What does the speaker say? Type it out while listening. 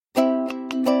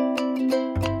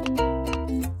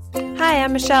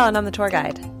I'm Michelle, and I'm the tour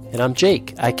guide. And I'm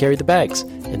Jake. I carry the bags.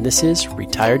 And this is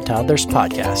Retired Toddlers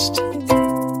Podcast.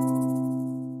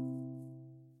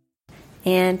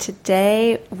 And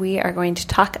today we are going to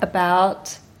talk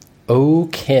about...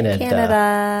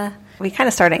 Canada. We kind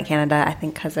of started in Canada, I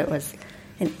think, because it was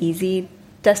an easy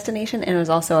destination, and it was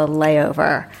also a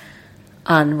layover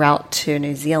en route to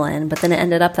New Zealand. But then it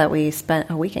ended up that we spent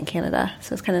a week in Canada,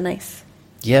 so it's kind of nice.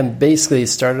 Yeah, basically it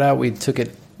started out, we took a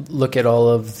look at all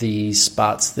of the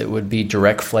spots that would be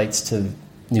direct flights to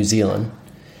New Zealand.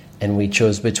 And we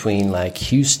chose between like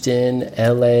Houston,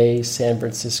 LA, San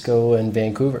Francisco, and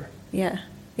Vancouver. Yeah,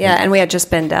 and we had just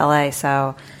been to LA,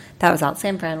 so that was out.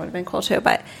 San Fran would have been cool too,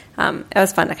 but it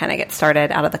was fun to kind of get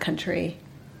started out of the country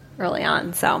early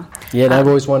on. So yeah, and I've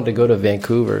always wanted to go to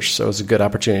Vancouver, so it was a good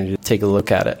opportunity to take a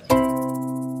look at it.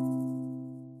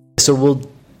 So we'll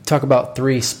talk about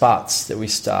 3 spots that we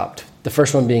stopped. The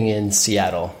first one being in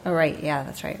Seattle. Oh, right. Yeah,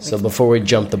 that's right. So before we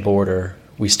jumped the border,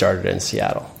 we started in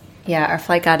Seattle. Yeah, our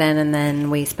flight got in, and then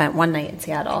we spent one night in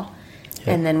Seattle. Yep.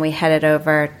 And then we headed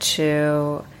over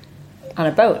on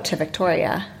a boat to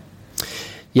Victoria.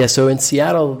 Yeah, so in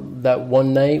Seattle, that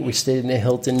one night, we stayed in the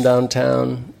Hilton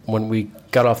downtown. When we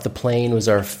got off the plane, it was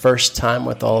our first time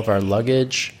with all of our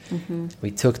luggage. Mm-hmm. We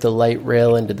took the light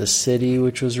rail into the city,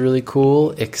 which was really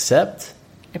cool, except...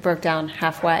 it broke down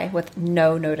halfway with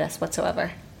no notice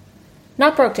whatsoever.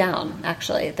 Not broke down,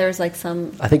 actually. There's like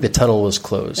some... I think the tunnel was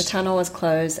closed. The tunnel was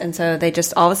closed, and so they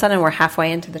just all of a sudden were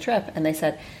halfway into the trip, and they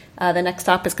said, the next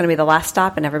stop is going to be the last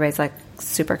stop, and everybody's like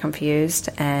super confused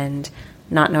and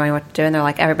not knowing what to do, and they're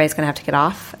like, everybody's going to have to get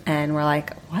off, and we're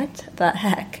like, what the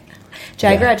heck?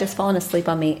 Jagger had just fallen asleep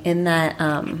on me in that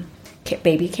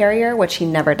baby carrier, which he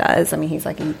never does. I mean, he's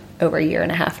like over a year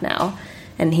and a half now.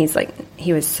 And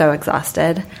he was so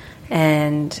exhausted,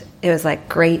 and it was like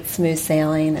great smooth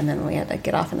sailing, and then we had to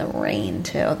get off in the rain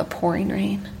too, the pouring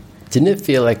rain. Didn't it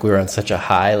feel like we were on such a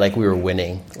high, like we were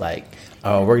winning? Like,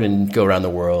 oh, we're going to go around the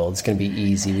world. It's going to be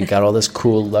easy. We got all this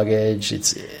cool luggage.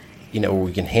 It's,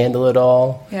 we can handle it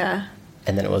all. Yeah.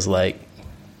 And then it was like,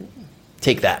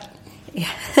 take that.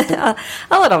 Yeah,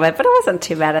 a little bit, but it wasn't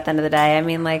too bad at the end of the day. I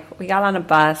mean, like, we got on a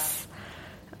bus.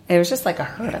 It was just like a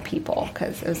herd of people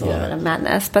because it was a little bit of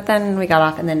madness. But then we got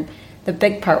off, and then the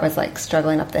big part was like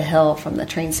struggling up the hill from the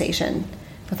train station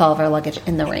with all of our luggage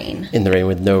in the rain. In the rain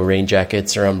with no rain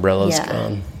jackets or umbrellas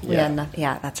on.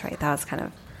 Yeah, that's right. That was kind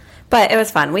of... But it was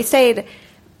fun. We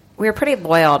were pretty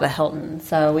loyal to Hilton.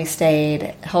 So we stayed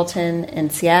Hilton in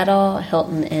Seattle,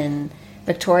 Hilton in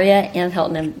Victoria, and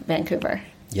Hilton in Vancouver.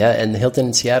 Yeah, and the Hilton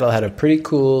in Seattle had a pretty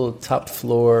cool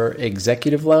top-floor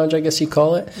executive lounge, I guess you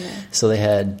call it. Yeah. So they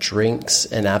had drinks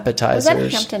and appetizers. Was that a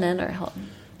Hampton Inn or a Hilton?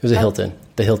 It was a Hilton.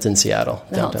 The Hilton Seattle.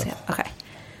 Downtown. Hilton, okay.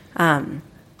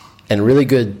 And really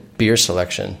good beer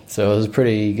selection. So it was a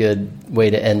pretty good way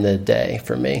to end the day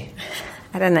for me.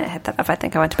 I didn't hit that up. I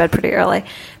think I went to bed pretty early.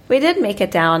 We did make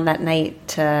it down that night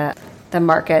to the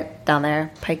market down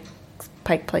there, Pike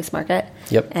Place Market.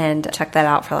 Yep. And check that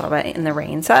out for a little bit in the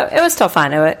rain. So it was still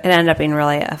fun. It ended up being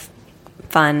really a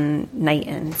fun night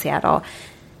in Seattle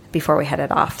before we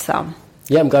headed off. So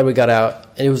yeah, I'm glad we got out.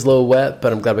 It was a little wet,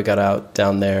 but I'm glad we got out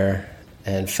down there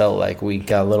and felt like we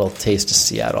got a little taste of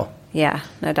Seattle. Yeah,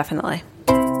 no, definitely.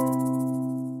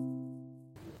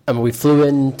 We flew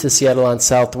into Seattle on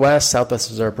Southwest. Southwest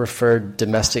is our preferred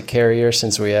domestic carrier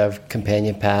since we have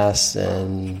Companion Pass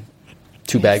and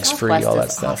 2 bags Southwest free, all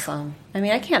that stuff. Awesome. I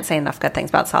mean, I can't say enough good things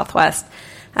about Southwest.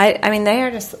 I mean,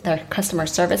 their customer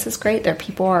service is great. Their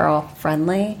people are all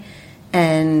friendly.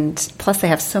 And plus they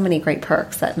have so many great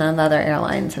perks that none of the other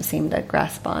airlines have seemed to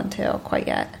grasp onto quite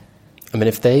yet. I mean,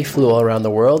 if they flew all around the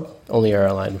world, only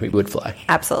airline we would fly.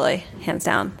 Absolutely. Hands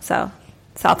down. So,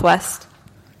 Southwest.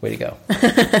 Way to go.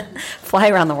 Fly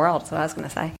around the world, is what I was going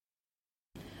to say.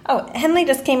 Oh, Henley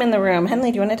just came in the room.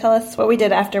 Henley, do you want to tell us what we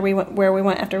did after we went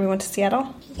to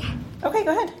Seattle? Yeah. Okay,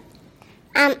 go ahead.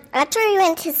 After we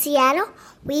went to Seattle,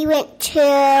 we went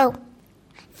to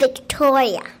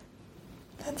Victoria.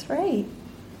 That's right.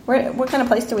 What kind of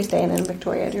place did we stay in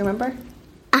Victoria? Do you remember?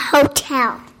 A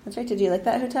hotel. That's right. Did you like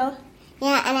that hotel?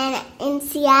 Yeah, and then in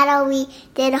Seattle, we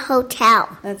did a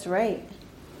hotel. That's right.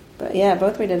 But yeah,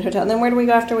 both we did a hotel. And then where did we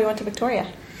go after we went to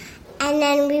Victoria? And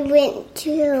then we went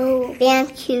to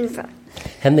Vancouver.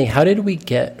 Henley, how did we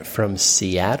get from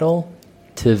Seattle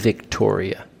to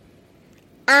Victoria?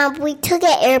 We took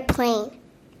an airplane.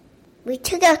 We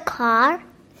took a car.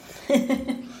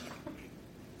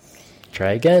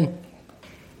 Try again.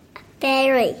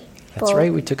 Ferry. That's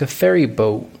right. We took a ferry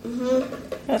boat. Mm-hmm.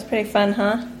 That was pretty fun,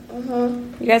 huh?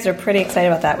 Mm-hmm. You guys are pretty excited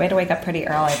about that. We had to wake up pretty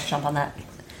early to jump on that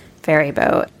ferry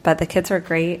boat. But the kids were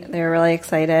great. They were really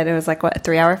excited. It was like, what, a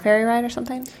 3-hour ferry ride or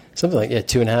something? Something like,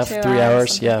 2.5, 3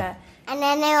 hours. Yeah. Like And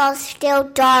then it was still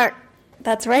dark.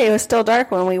 that's right. It was still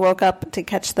dark when we woke up to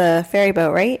catch the ferry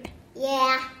boat, right?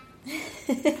 Yeah.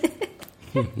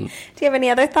 Do you have any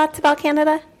other thoughts about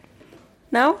Canada?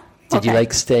 No? Did you Okay.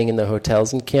 like staying in the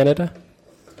hotels in Canada?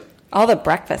 All the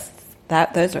breakfasts?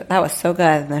 That was so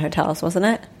good in the hotels, wasn't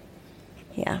it?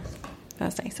 Yeah, that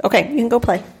was nice. Okay, you can go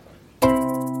play.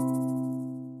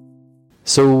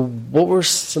 So what were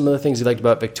some of the things you liked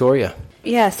about Victoria?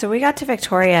 Yeah, so we got to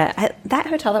Victoria. That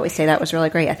hotel that we stayed at was really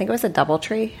great. I think it was a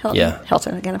DoubleTree Hilton. Yeah.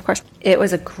 Hilton again, of course. It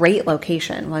was a great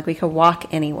location. Like, we could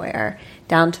walk anywhere,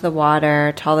 down to the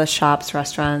water, to all the shops,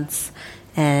 restaurants,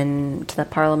 and to the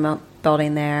Parliament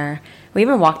building there. We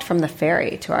even walked from the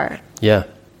ferry to our Yeah.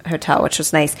 hotel, which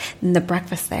was nice. And the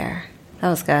breakfast there, that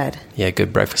was good. Yeah,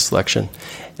 good breakfast selection.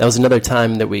 That was another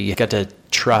time that we got to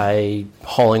try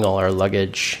hauling all our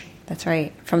luggage. That's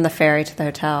right, from the ferry to the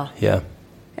hotel. Yeah.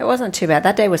 It wasn't too bad.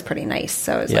 That day was pretty nice,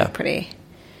 so it was Yeah. like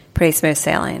pretty smooth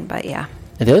sailing. But yeah,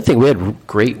 And the other thing, we had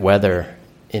great weather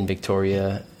in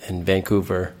Victoria and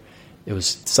Vancouver. It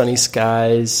was sunny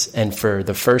skies, and for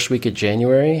the first week of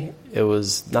January, it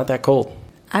was not that cold.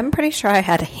 I'm pretty sure I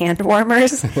had hand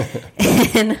warmers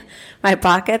in my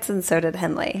pockets, and so did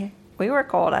Henley. We were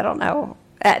cold. I don't know.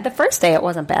 The first day, it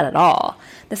wasn't bad at all.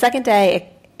 The second day,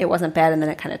 it wasn't bad, and then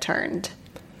it kind of turned.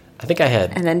 I think I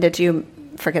had, And then did you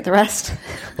forget the rest?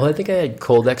 well, I think I had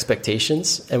cold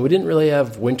expectations, and we didn't really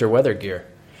have winter weather gear.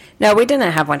 No, we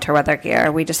didn't have winter weather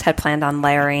gear. We just had planned on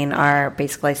layering our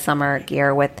basically summer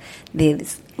gear with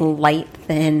these light,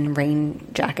 thin rain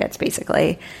jackets,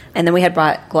 basically. And then we had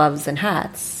brought gloves and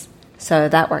hats. So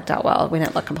that worked out well. We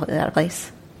didn't look completely out of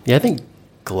place. Yeah, I think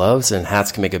gloves and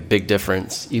hats can make a big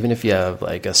difference. Even if you have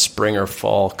like a spring or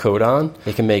fall coat on,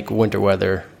 they can make winter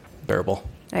weather bearable.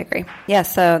 I agree. Yeah,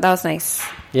 so that was nice.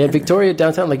 Yeah, Victoria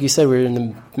downtown, like you said, we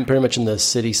were pretty much in the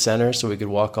city center, so we could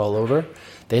walk all over.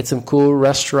 They had some cool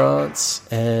restaurants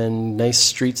and nice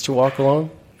streets to walk along.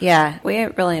 Yeah, we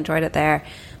really enjoyed it there.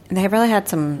 And they really had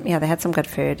they had some good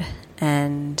food.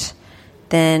 And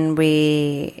then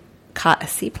we caught a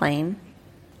seaplane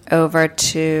over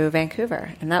to Vancouver,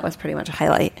 and that was pretty much a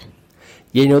highlight.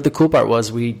 Yeah, you know what the cool part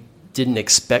was? We didn't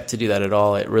expect to do that at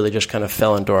all. It really just kind of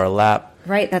fell into our lap.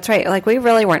 Right, that's right. Like, we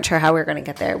really weren't sure how we were going to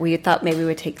get there. We thought maybe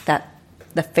we'd take the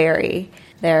ferry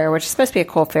there, which is supposed to be a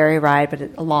cool ferry ride,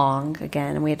 but long,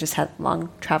 again, and we had just had long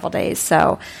travel days.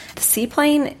 So the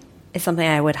seaplane is something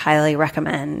I would highly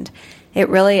recommend. It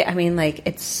really, I mean, like,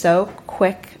 it's so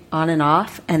quick on and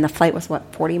off, and the flight was,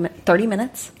 30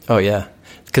 minutes? Oh, yeah.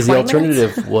 Because the 20 minutes?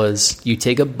 alternative was you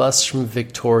take a bus from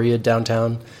Victoria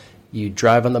downtown, you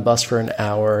drive on the bus for an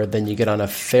hour, then you get on a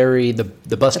ferry. The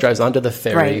bus drives onto the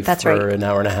ferry for an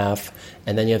hour and a half,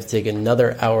 and then you have to take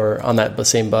another hour on that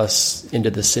same bus into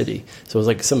the city. So it was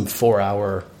like some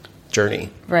 4-hour journey.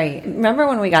 Right. Remember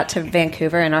when we got to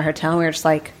Vancouver in our hotel, and we were just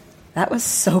like, that was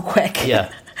so quick. Yeah.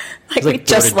 Like, It was we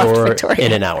just left door-to-door Victoria.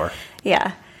 in an hour.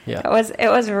 Yeah. Yeah. It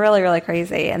was really, really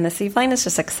crazy. And the seaplane is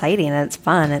just exciting, and it's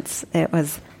fun. It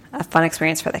was a fun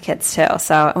experience for the kids too.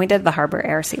 So we did the Harbor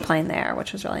Air seaplane there,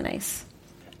 which was really nice.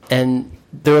 And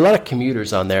there were a lot of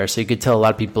commuters on there, so you could tell a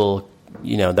lot of people,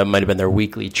 you know, that might have been their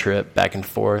weekly trip back and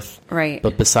forth. Right.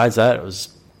 But besides that, it was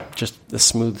just a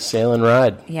smooth sailing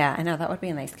ride. Yeah, I know. That would be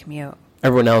a nice commute.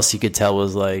 Everyone else you could tell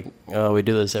was like, oh, we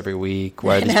do this every week.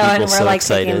 Why are these people and we're so like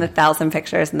excited? taking the 1,000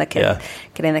 pictures, and the kids Yeah.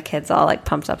 getting the kids all like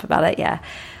pumped up about it. Yeah,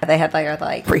 they had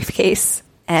like briefcase,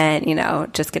 and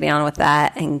just getting on with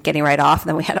that and getting right off. And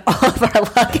then we had all of our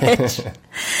luggage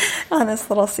on this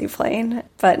little seaplane.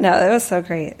 But no, it was so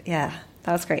great. Yeah,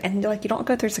 that was great. And you don't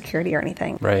go through security or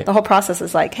anything. Right. The whole process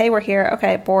is like, hey, we're here.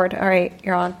 Okay, board. All right,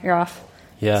 you're on. You're off.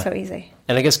 Yeah. So easy.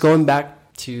 And I guess going back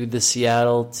to the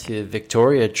Seattle to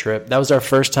Victoria trip, that was our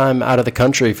first time out of the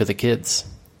country for the kids.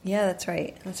 Yeah, that's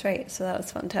right. That's right. So that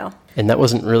was fun too. And that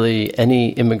wasn't really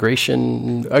any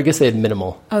immigration. I guess they had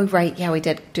minimal. Oh, right. Yeah, we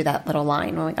did do that little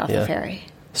line when we got off Yeah. the ferry.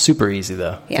 Super easy,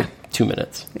 though. Yeah. Took 2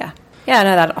 minutes. Yeah. Yeah,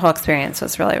 no, that whole experience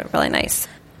was really, really nice.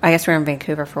 I guess we were in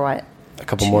Vancouver for what? A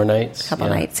couple more nights. A couple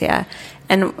nights, yeah.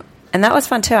 And that was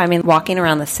fun too. I mean, walking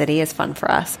around the city is fun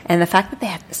for us. And the fact that they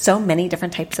have so many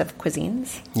different types of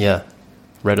cuisines. Yeah.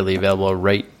 Readily available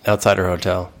right outside our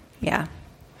hotel. Yeah.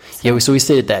 Yeah, so we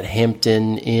stayed at that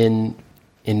Hampton Inn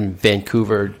in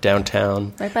Vancouver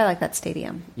downtown. Right by that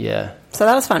stadium. Yeah. So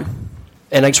that was fun.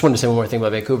 And I just wanted to say one more thing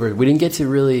about Vancouver. We didn't get to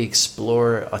really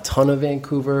explore a ton of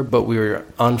Vancouver, but we were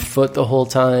on foot the whole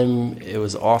time. It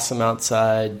was awesome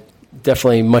outside.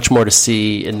 Definitely much more to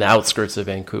see in the outskirts of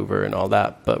Vancouver and all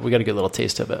that, but we got to get a little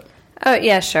taste of it. Oh,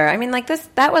 yeah, sure. I mean, like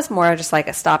that was more just like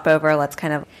a stopover. Let's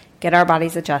kind of get our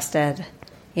bodies adjusted.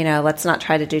 Let's not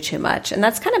try to do too much. And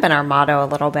that's kind of been our motto a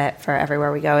little bit for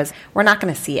everywhere we go is we're not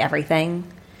going to see everything.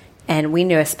 And we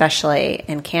knew, especially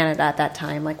in Canada at that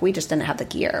time, like we just didn't have the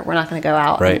gear. We're not going to go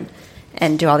out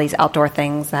and do all these outdoor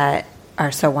things that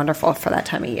are so wonderful for that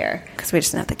time of year because we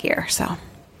just didn't have the gear. So,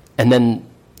 and then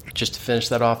just to finish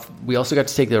that off, we also got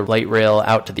to take the light rail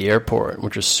out to the airport,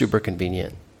 which was super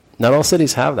convenient. Not all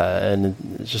cities have that,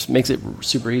 and it just makes it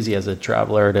super easy as a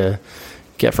traveler to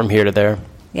get from here to there.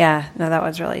 Yeah, no, that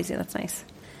was really easy. That's nice.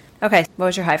 Okay, what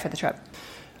was your high for the trip?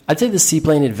 I'd say the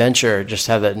seaplane adventure, just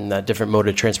have that in that different mode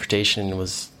of transportation,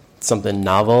 was something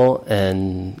novel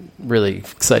and really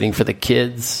exciting for the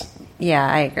kids. Yeah,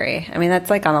 I agree. I mean, that's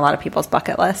like on a lot of people's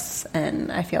bucket lists,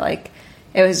 and I feel like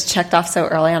it was checked off so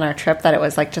early on our trip that it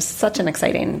was like just such an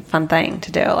exciting, fun thing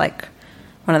to do. Like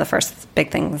one of the first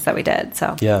big things that we did.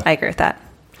 So yeah. I agree with that.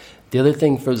 The other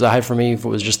thing that was a high for me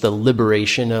was just the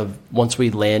liberation of once we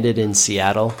landed in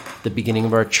Seattle, the beginning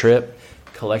of our trip,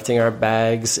 collecting our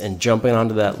bags and jumping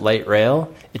onto that light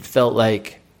rail. It felt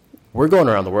like we're going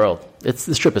around the world.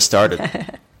 This trip has started.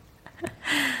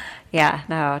 Yeah,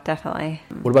 no, definitely.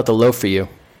 What about the low for you?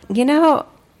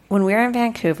 When we were in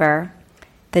Vancouver,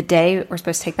 the day we're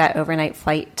supposed to take that overnight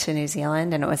flight to New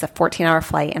Zealand, and it was a 14-hour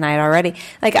flight, and I had already,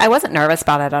 I wasn't nervous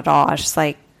about it at all. I was just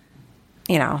like,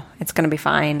 it's going to be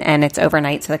fine, and it's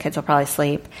overnight, so the kids will probably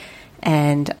sleep,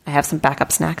 and I have some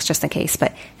backup snacks just in case,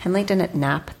 but Henley didn't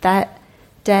nap that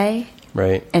day.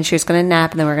 Right. And she was going to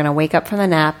nap, and then we are going to wake up from the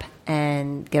nap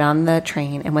and get on the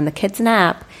train, and when the kids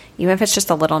nap, even if it's just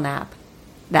a little nap,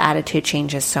 the attitude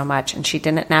changes so much, and she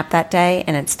didn't nap that day,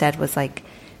 and instead was,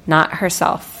 not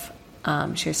herself.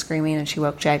 She was screaming, and she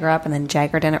woke Jagger up, and then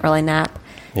Jagger didn't really nap.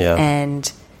 Yeah. And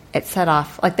it set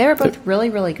off. They were both really,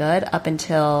 really good up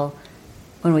until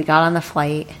when we got on the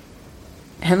flight.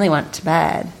 Henley went to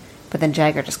bed, but then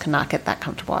Jagger just could not get that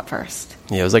comfortable at first.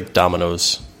 Yeah, it was like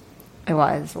dominoes. It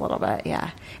was a little bit, yeah.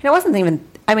 And it wasn't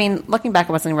even, looking back,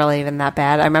 it wasn't really even that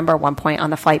bad. I remember at one point on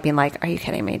the flight being like, are you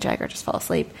kidding me? Jagger just fell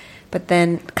asleep. But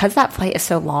then, because that flight is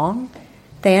so long,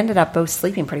 they ended up both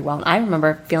sleeping pretty well. And I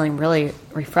remember feeling really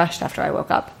refreshed after I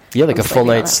woke up. Yeah, like a full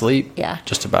night's sleep. Yeah.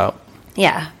 Just about.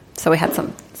 Yeah. So we had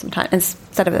some time.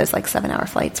 Instead of those 7-hour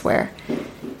flights where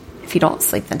if you don't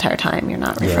sleep the entire time, you're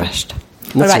not refreshed.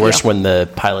 Yeah. And that's worse when the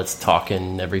pilot's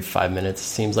talking every 5 minutes, it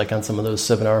seems like, on some of those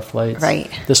 7-hour flights. Right.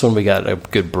 This one we got a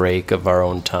good break of our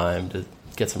own time to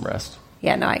get some rest.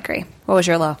 Yeah, no, I agree. What was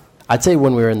your low? I'd say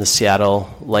when we were in the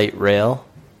Seattle light rail,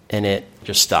 and it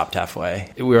just stopped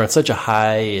halfway. We were on such a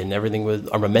high, and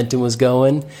our momentum was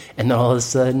going, and then all of a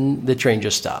sudden, the train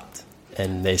just stopped.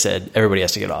 And they said, everybody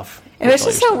has to get off. It was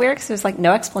just so weird because there was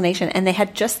no explanation, and they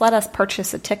had just let us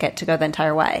purchase a ticket to go the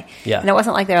entire way. Yeah. And it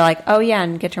wasn't like they were like, oh, yeah,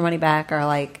 and get your money back,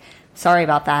 or sorry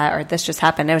about that, or this just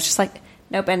happened. It was just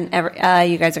nope, and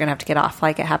you guys are going to have to get off.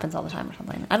 It happens all the time or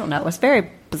something. I don't know. It was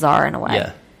very bizarre in a way.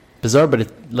 Yeah. Bizarre,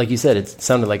 but like you said, it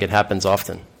sounded like it happens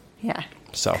often. Yeah.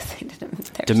 So,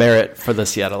 demerit for the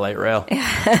Seattle Light Rail.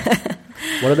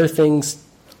 What other things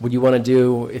would you want to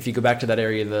do if you go back to that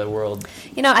area of the world?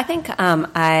 I think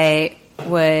I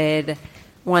would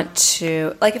want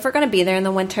to, if we're going to be there in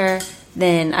the winter,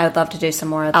 then I would love to do some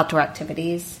more outdoor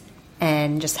activities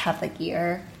and just have the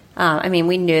gear.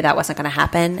 We knew that wasn't going to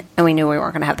happen, and we knew we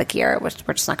weren't going to have the gear. We're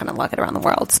just not going to lug it around the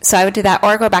world. So I would do that,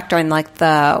 or go back during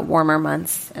the warmer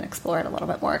months and explore it a little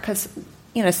bit more, because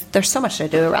there's so much to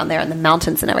do around there in the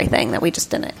mountains and everything that we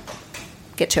just didn't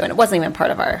get to, and it wasn't even part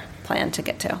of our plan to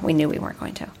get to. We knew we weren't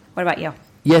going to. What about you?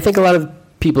 Yeah, I think a lot of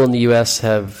people in the U.S.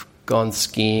 have gone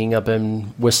skiing up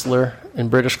in Whistler in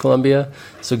British Columbia.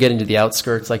 So getting to the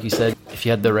outskirts, like you said, if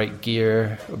you had the right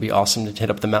gear, it would be awesome to hit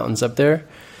up the mountains up there.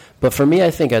 But for me,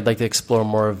 I think I'd like to explore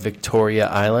more of Victoria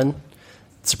Island.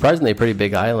 It's surprisingly a pretty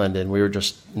big island, and we were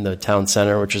just in the town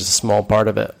center, which is a small part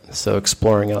of it. So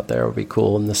exploring out there would be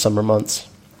cool in the summer months.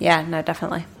 Yeah, no,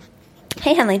 definitely.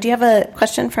 Hey, Henley, do you have a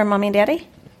question for Mommy and Daddy?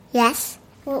 Yes.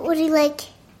 What would you like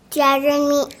Jagger and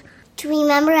me to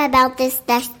remember about this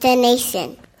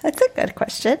destination? That's a good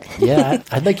question. Yeah,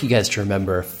 I'd like you guys to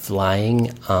remember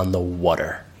flying on the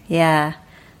water. Yeah,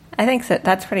 I think so.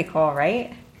 That's pretty cool,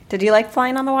 right? Did you like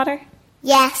flying on the water?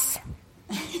 Yes.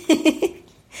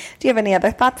 Do you have any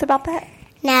other thoughts about that?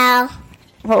 No.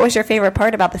 What was your favorite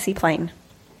part about the seaplane?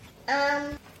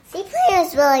 Seaplane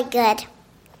was really good.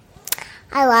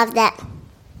 I loved it.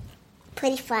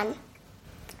 Pretty fun.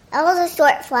 It was a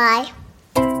short fly.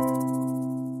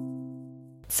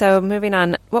 So moving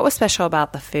on, what was special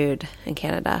about the food in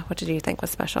Canada? What did you think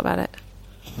was special about it?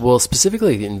 Well,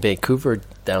 specifically in Vancouver,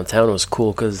 downtown, it was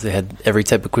cool because they had every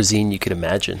type of cuisine you could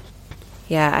imagine.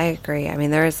 Yeah, I agree. I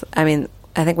mean,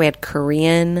 I think we had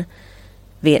Korean,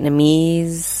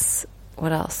 Vietnamese.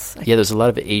 What else? Yeah, there's a lot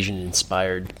of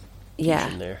Asian-inspired Yeah,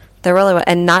 in there. there really was,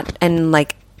 and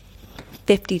like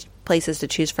 50 places to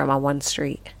choose from on one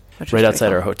street, which was Right pretty outside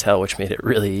cool. our hotel, which made it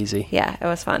really easy. Yeah, it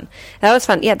was fun. That was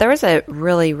fun. Yeah, there was a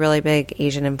really, really big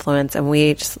Asian influence, and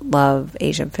we just love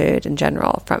Asian food in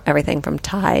general, from everything from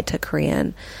Thai to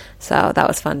Korean. So that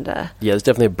was fun to. Yeah, there's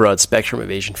definitely a broad spectrum of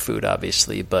Asian food,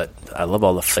 obviously, but I love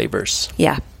all the flavors.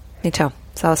 Yeah, me too.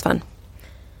 So that was fun.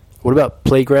 What about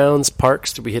playgrounds,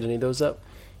 parks? Did we hit any of those up?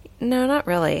 No, not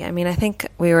really. I mean, I think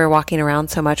we were walking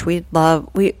around so much. I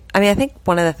think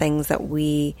one of the things that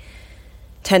we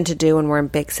tend to do when we're in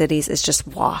big cities is just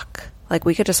walk. Like,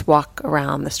 we could just walk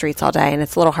around the streets all day, and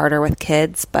it's a little harder with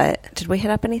kids, but did we hit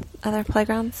up any other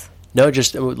playgrounds? No,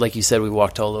 just like you said, we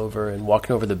walked all over, and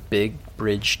walking over the big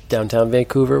bridge downtown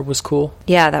Vancouver was cool.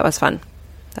 Yeah, that was fun.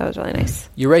 That was really nice.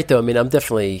 You're right, though. I mean, I'm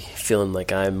definitely feeling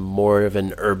like I'm more of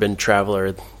an urban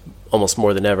traveler, almost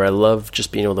more than ever. I love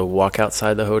just being able to walk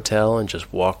outside the hotel and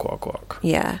just walk.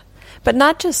 Yeah. But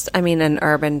not just, an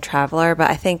urban traveler, but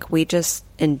I think we just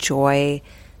enjoy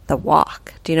the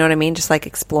walk. Do you know what I mean? Just like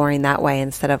exploring that way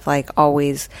instead of like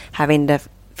always having to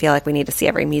feel like we need to see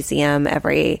every museum,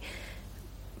 every,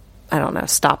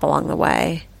 stop along the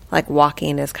way. Like,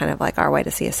 walking is kind of like our way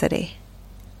to see a city.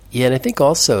 Yeah, and I think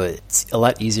also it's a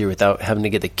lot easier without having to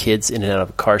get the kids in and out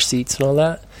of car seats and all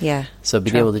that. Yeah. So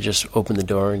being true. able to just open the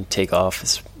door and take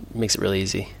off makes it really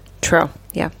easy. True.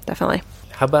 Yeah, definitely.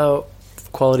 How about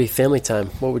quality family time?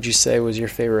 What would you say was your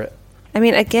favorite?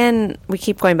 Again, we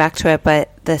keep going back to it, but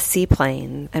the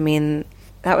seaplane,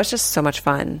 that was just so much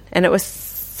fun. And it was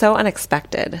so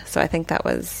unexpected. So I think that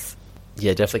was...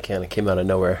 Yeah, definitely kind of came out of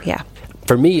nowhere. Yeah.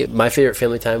 For me, my favorite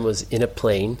family time was in a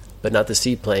plane, but not the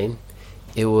seaplane.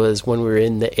 It was when we were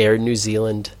in the Air New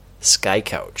Zealand Sky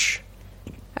Couch.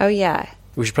 Oh, yeah.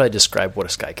 We should probably describe what a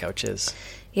Sky Couch is.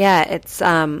 Yeah, it's...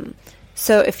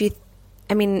 So if you...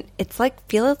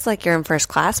 feels like you're in first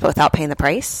class, but without paying the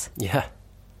price. Yeah.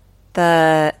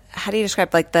 How do you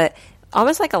describe,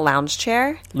 almost like a lounge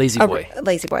chair? Lazy boy,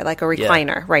 like a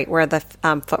recliner, right, where the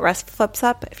footrest flips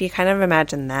up. If you kind of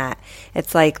imagine that,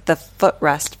 it's like the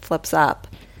footrest flips up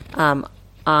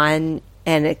and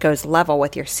it goes level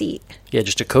with your seat. Yeah,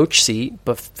 just a coach seat,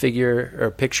 but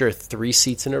picture 3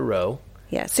 seats in a row.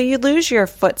 Yeah, so you lose your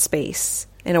foot space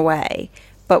in a way,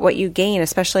 but what you gain,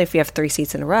 especially if you have 3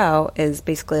 seats in a row, is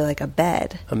basically like a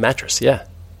bed. A mattress, yeah.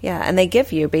 Yeah, and they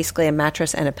give you basically a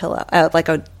mattress and a pillow, like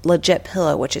a legit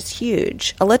pillow, which is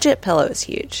huge. A legit pillow is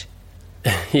huge.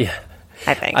 Yeah.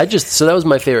 I think. So that was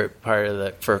my favorite part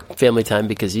of for family time,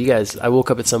 because you guys, I woke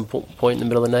up at some point in the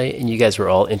middle of the night and you guys were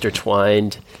all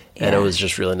intertwined, and it was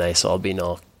just really nice all being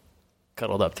all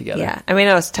cuddled up together. Yeah,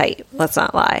 it was tight, let's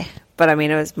not lie. But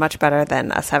it was much better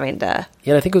than us having to...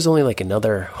 Yeah, I think it was only like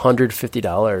another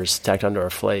 $150 tacked onto our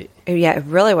flight. Yeah, it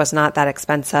really was not that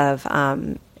expensive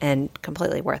and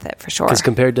completely worth it for sure. Because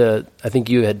compared to, I think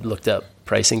you had looked up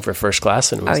pricing for first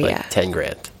class and it was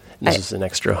 $10,000. And this was an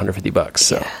extra $150,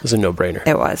 so it was a no-brainer.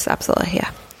 It was, absolutely,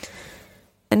 yeah.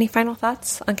 Any final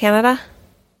thoughts on Canada?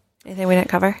 Anything we didn't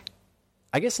cover?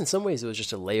 I guess in some ways it was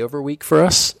just a layover week for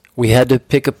us. We had to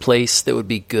pick a place that would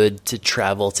be good to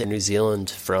travel to New Zealand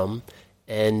from,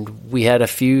 and we had a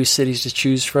few cities to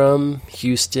choose from: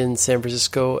 Houston, San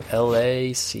Francisco,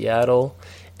 LA, Seattle,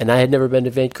 and I had never been to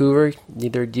Vancouver,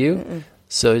 neither had you. Mm-mm.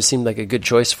 So it seemed like a good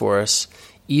choice for us.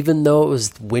 Even though it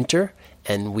was winter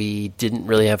and we didn't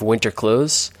really have winter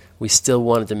clothes, we still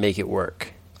wanted to make it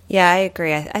work. Yeah, I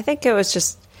agree. I think it was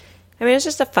just... it was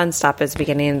just a fun stop at the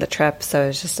beginning of the trip, so it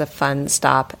was just a fun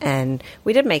stop, and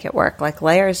we did make it work. Like,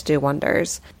 layers do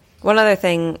wonders. One other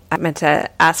thing I meant to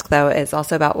ask, though, is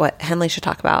also about what Henley should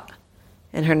talk about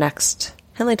in her next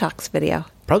Henley Talks video.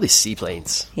 Probably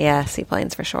seaplanes. Yeah,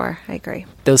 seaplanes for sure. I agree.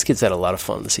 Those kids had a lot of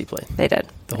fun on the seaplane. They did.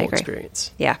 The whole experience.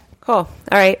 Yeah. Cool.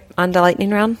 All right, on to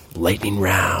lightning round. Lightning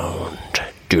round.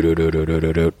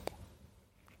 Do-do-do-do-do-do-do.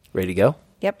 Ready to go?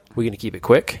 Yep. We're going to keep it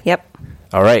quick? Yep.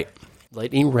 All right.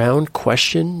 Lightning round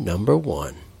question number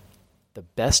 1. The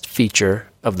best feature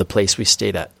of the place we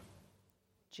stayed at?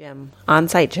 Gym.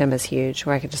 On-site gym is huge,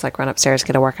 where I could just run upstairs,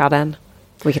 get a workout in.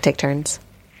 We could take turns.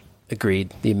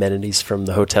 Agreed. The amenities from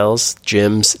the hotels,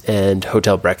 gyms, and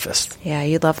hotel breakfast. Yeah,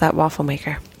 you'd love that waffle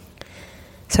maker.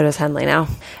 So does Henley now.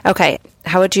 Okay.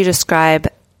 How would you describe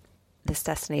this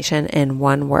destination in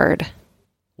one word?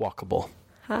 Walkable.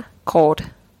 Huh? Cold. It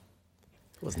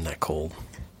wasn't that cold.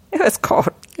 It was cold.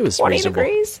 It was 20 reasonable.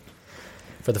 degrees.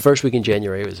 For the first week in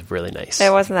January, it was really nice.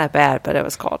 It wasn't that bad, but it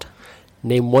was cold.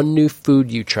 Name one new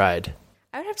food you tried.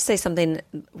 I would have to say something,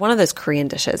 one of those Korean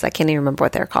dishes. I can't even remember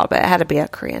what they're called, but it had to be a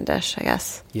Korean dish, I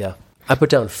guess. Yeah. I put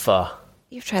down pho.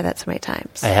 You've tried that so many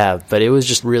times. I have, but it was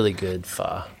just really good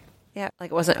pho. Yeah,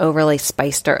 like it wasn't overly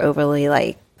spiced or overly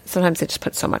like, sometimes they just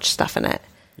put so much stuff in it.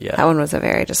 Yeah. That one was a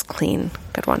very just clean,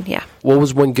 good one, yeah. What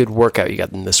was one good workout you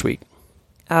got in this week?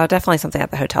 Oh, definitely something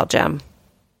at the hotel gym.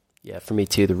 Yeah, for me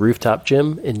too. The rooftop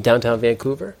gym in downtown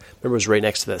Vancouver. Remember, it was right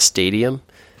next to that stadium.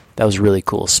 That was a really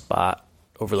cool spot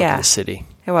overlooking the city.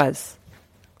 It was.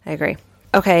 I agree.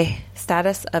 Okay,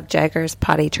 status of Jagger's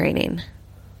potty training.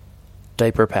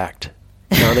 Diaper packed.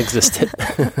 Non-existent.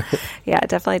 Yeah,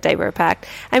 definitely diaper packed.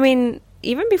 I mean,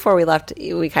 even before we left,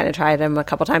 we kind of tried him a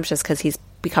couple times just because he's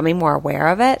becoming more aware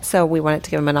of it. So we wanted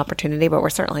to give him an opportunity, but we're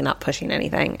certainly not pushing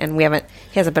anything. And he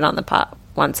hasn't been on the pot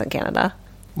once in Canada.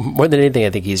 More than anything, I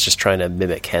think he's just trying to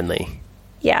mimic Henley.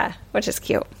 Yeah, which is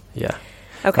cute. Yeah.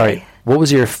 Okay. All right. What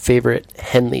was your favorite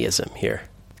Henleyism here?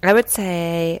 I would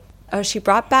say, she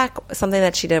brought back something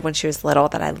that she did when she was little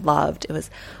that I loved. It was,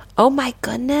 oh my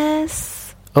goodness.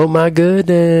 Oh my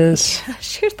goodness.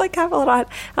 She would like have a little, I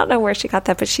don't know where she got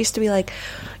that, but she used to be like,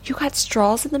 you got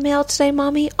straws in the mail today,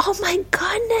 Mommy? Oh my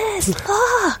goodness,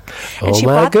 look. And she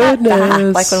brought that back,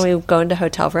 like when we would go into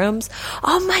hotel rooms.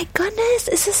 Oh my goodness,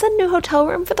 is this a new hotel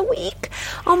room for the week?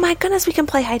 Oh my goodness, we can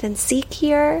play hide and seek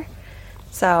here.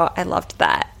 So I loved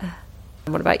that.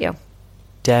 What about you?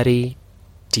 Daddy,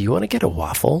 do you want to get a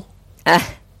waffle?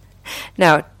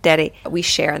 No, Daddy, we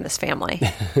share in this family,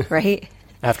 right?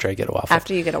 After I get a waffle.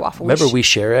 After you get a waffle. Remember, we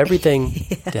share everything,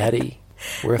 yeah. Daddy.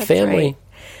 We're a family. Right.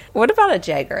 What about a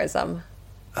Jaggerism?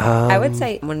 I would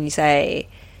say when you say,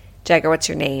 Jagger, what's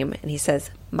your name? And he says,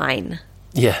 mine.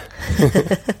 Yeah.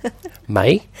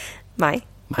 Mine? Mine.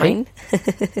 All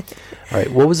right.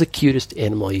 What was the cutest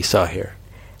animal you saw here?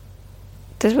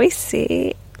 Did we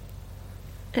see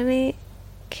any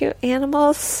cute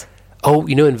animals? Oh,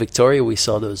 in Victoria, we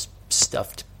saw those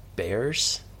stuffed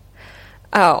bears.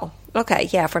 Oh, okay.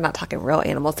 Yeah, if we're not talking real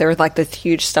animals. There were like those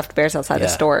huge stuffed bears outside the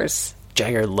stores.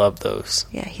 Jagger loved those.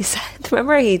 Yeah, he said,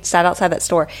 remember he sat outside that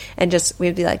store and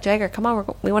we'd be like, Jagger, come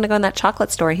on, we want to go in that chocolate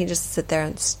store. And he'd just sit there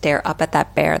and stare up at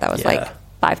that bear that was like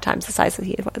 5 times the size that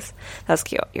he was. That was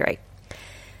cute. You're right.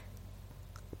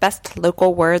 Best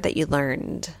local word that you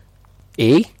learned?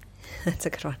 E? That's a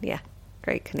good one. Yeah.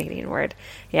 Great Canadian word.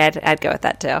 Yeah, I'd go with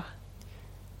that too.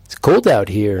 It's cold out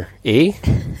here. E?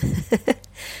 I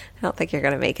don't think you're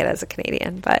going to make it as a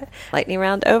Canadian, but lightning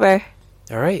round over.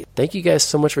 All right. Thank you guys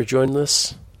so much for joining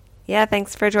us. Yeah,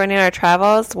 thanks for joining our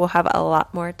travels. We'll have a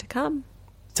lot more to come.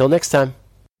 Till next time.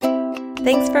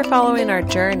 Thanks for following our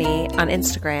journey on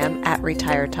Instagram at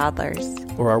Retired Toddlers.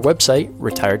 Or our website,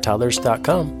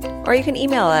 retiredtoddlers.com. Or you can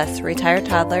email us,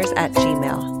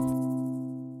 retiredtoddlers@gmail.com.